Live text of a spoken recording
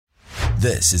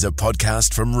This is a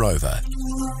podcast from Rover.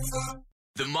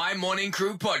 The My Morning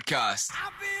Crew podcast.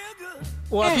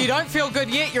 Well, if you don't feel good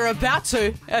yet, you're about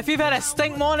to. If you've had a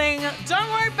stink morning, don't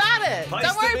worry about it.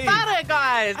 Don't worry about it,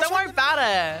 guys. Don't worry about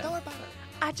it. Don't worry about it.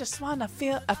 I just want to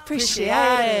feel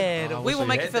appreciated. We will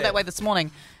make you feel that way this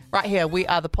morning. Right here, we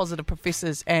are the Positive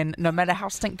Professors, and no matter how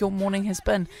stink your morning has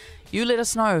been, you let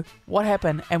us know what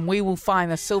happened, and we will find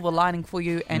a silver lining for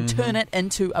you and turn it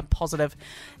into a positive.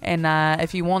 And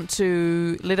if you want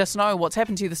to let us know what's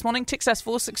happened to you this morning, text us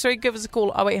 463, give us a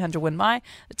call, 0800-WIN-MY.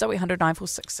 It's 0800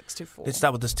 946 624. Let's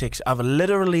start with this text. I've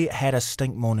literally had a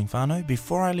stink morning, whānau.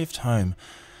 Before I left home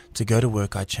to go to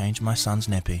work, I changed my son's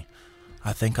nappy.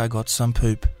 I think I got some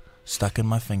poop stuck in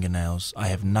my fingernails. I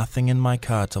have nothing in my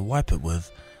car to wipe it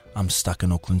with. I'm stuck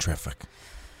in Auckland traffic.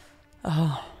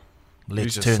 Oh.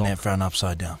 Let's Use turn your that sock. frown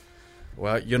upside down.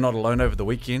 Well, you're not alone over the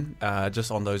weekend,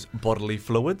 just on those bodily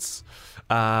fluids.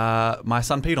 My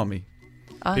son peed on me.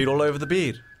 Peed all over the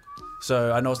bed.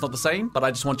 So I know it's not the same, but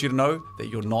I just want you to know that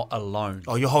you're not alone.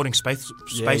 Oh, you're holding space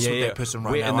with that person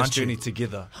right We're now, in this aren't you? journey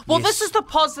together. Well, Yes. this is the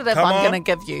positive Come I'm on. going to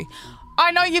give you. I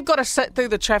know you've got to sit through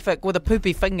the traffic with a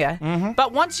poopy finger,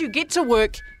 but once you get to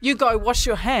work, you go wash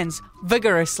your hands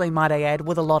vigorously, might I add,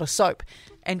 with a lot of soap.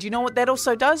 And you know what that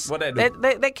also does? What that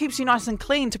do? That keeps you nice and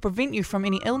clean to prevent you from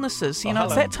any illnesses. You know,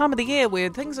 it's hello. that time of the year where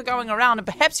things are going around and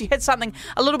perhaps you had something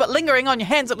a little bit lingering on your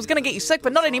hands that was going to get you sick,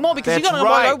 but not anymore because you're That's going to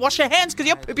right. go wash your hands because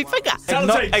you're poopy finger.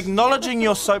 Acknowledging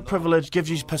your soap privilege gives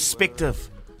you perspective,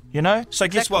 you know? So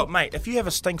guess what, mate? If you have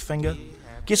a stink finger,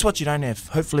 guess what you don't have?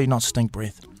 Hopefully not stink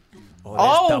breath. Oh,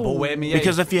 that's double whammy.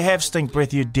 Because if you have stink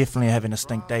breath, you're definitely having a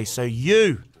stink day. So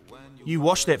you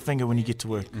wash that finger when you get to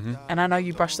work. And I know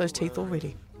you brush those teeth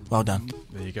already. Well done.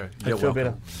 There you go. I You're feel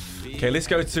welcome. Okay, let's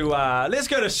go to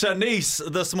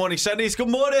Shanice this morning. Shanice, good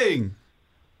morning.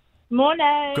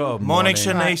 Morning. Good Morning,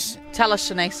 Shanice. Tell us,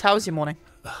 Shanice, how was your morning?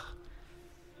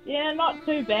 Yeah, not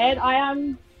too bad. I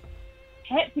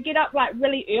had to get up like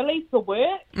really early for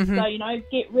work. So, you know,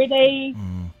 get ready,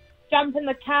 jump in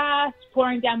the car, it's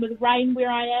pouring down with rain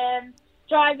where I am,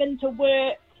 drive into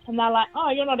work, and they're like,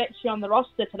 oh, you're not actually on the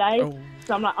roster today.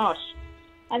 So I'm like, oh,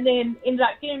 and then ended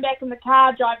up getting back in the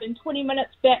car, driving 20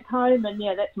 minutes back home, and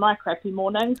yeah, that's my crappy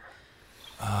morning.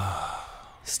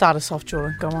 Start us off,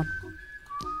 Jordan. Go on.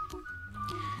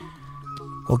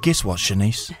 Well, guess what,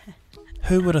 Shanice?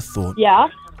 Who would have thought Yeah.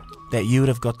 that you would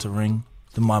have got to ring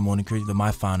the My Morning Crew, the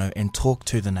My whānau, and talk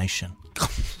to the nation?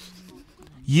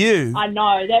 You... I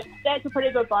know, that's a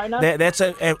pretty good bonus. That's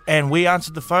it, and we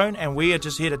answered the phone, and we are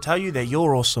just here to tell you that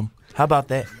you're awesome. How about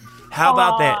that? How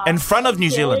about that? In front of New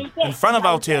Zealand, in front of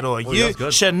Aotearoa, you, that's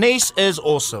good. Shanice is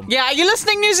awesome. Yeah, are you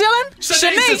listening, New Zealand?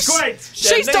 Shanice is great.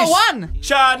 She's the one.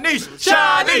 Shanice,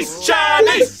 Shanice,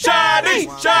 Shanice, Shanice,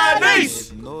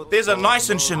 Shanice. There's a nice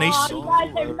in Oh, Shanice. you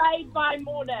guys have made my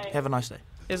morning. Have a nice day.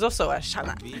 There's also a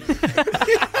Shana.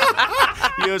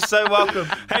 You're so welcome.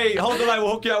 Hey, hold the line.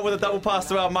 We'll hook you up with a double pass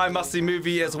to our My Must See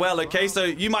movie as well, okay? So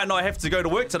you might not have to go to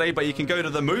work today, but you can go to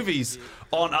the movies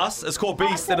on us. It's called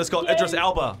Beast, and it's got Thank you. Idris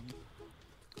Elba.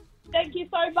 Thank you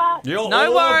so much. You're No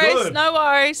all worries, good. no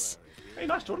worries. Hey,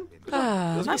 nice, Jordan.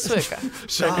 Nice work.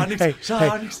 Shanice, Hey,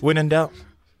 Shanice. when in doubt,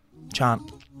 chant.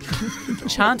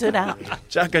 Chant it out.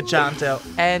 Chuck a chant out.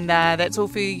 And that's all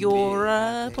for your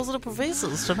Positive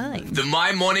Professors tonight. The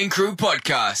My Morning Crew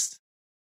podcast.